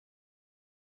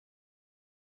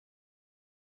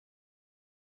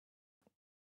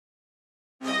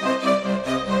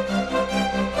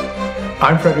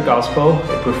I'm Fredric Aasbø,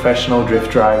 a professional drift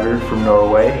driver from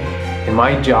Norway, and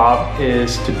my job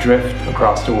is to drift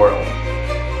across the world.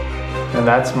 And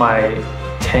that's my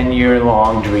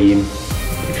 10-year-long dream.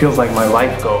 It feels like my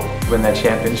life goal to win that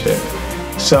championship.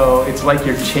 So it's like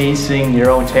you're chasing your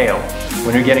own tail.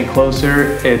 When you're getting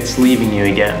closer, it's leaving you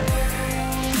again.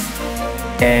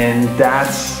 And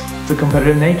that's the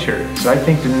competitive nature. So I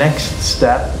think the next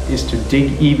step is to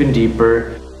dig even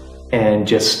deeper and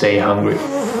just stay hungry.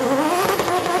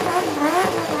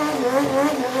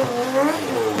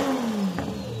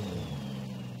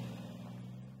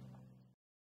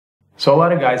 So a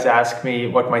lot of guys ask me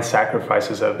what my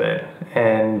sacrifices have been,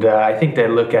 and I think they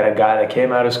look at a guy that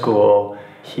came out of school,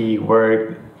 he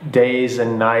worked days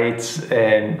and nights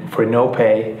and for no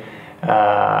pay,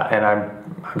 and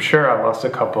I'm sure I lost a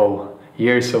couple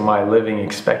years of my living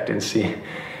expectancy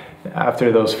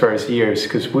after those first years,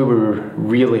 because we were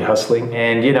really hustling.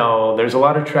 And you know, there's a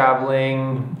lot of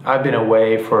traveling. I've been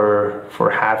away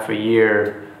for half a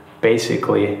year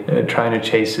basically, trying to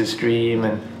chase this dream.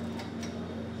 And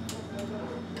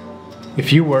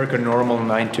if you work a normal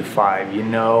 9 to 5, you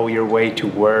know your way to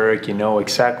work, you know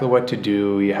exactly what to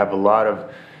do, you have a lot of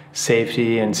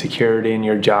safety and security in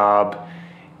your job,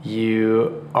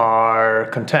 you are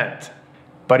content.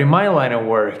 But in my line of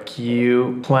work,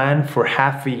 you plan for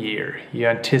half a year, you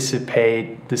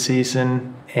anticipate the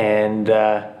season, and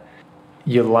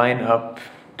you line up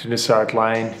to the start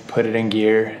line, put it in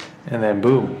gear, and then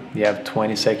boom, you have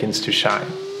 20 seconds to shine.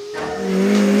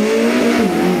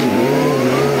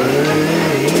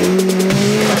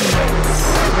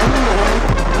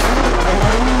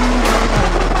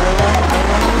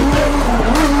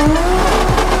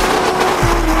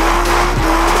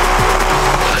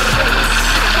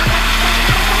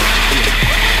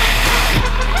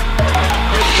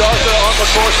 On the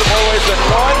course of Norway's at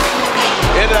one.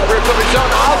 In that rear coming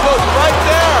zone, Aasbø's right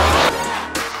there.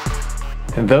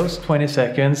 And those 20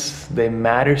 seconds, they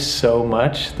matter so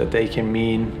much that they can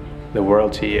mean the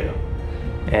world to you.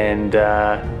 And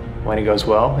when it goes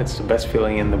well, it's the best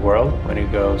feeling in the world. When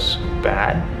it goes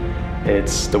bad,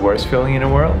 it's the worst feeling in the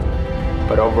world.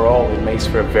 But overall, it makes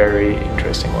for a very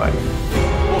interesting life.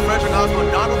 Will Fredric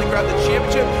Aasbø not only grab the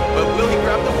championship, but will he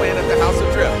grab the win at the House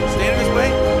of Drift? Standing his way,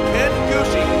 Ken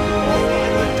Gucci.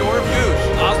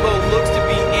 Aasbø looks to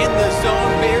be in the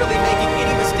zone, barely making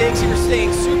any mistakes here,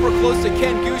 staying super close to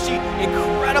Ken Gucci.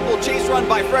 Incredible chase run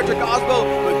by Fredric Aasbø,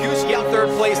 but Gucci out third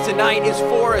place tonight is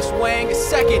Forrest Wang.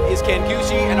 Second is Ken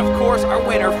Gucci, and of course our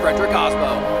winner, Fredric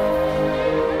Aasbø.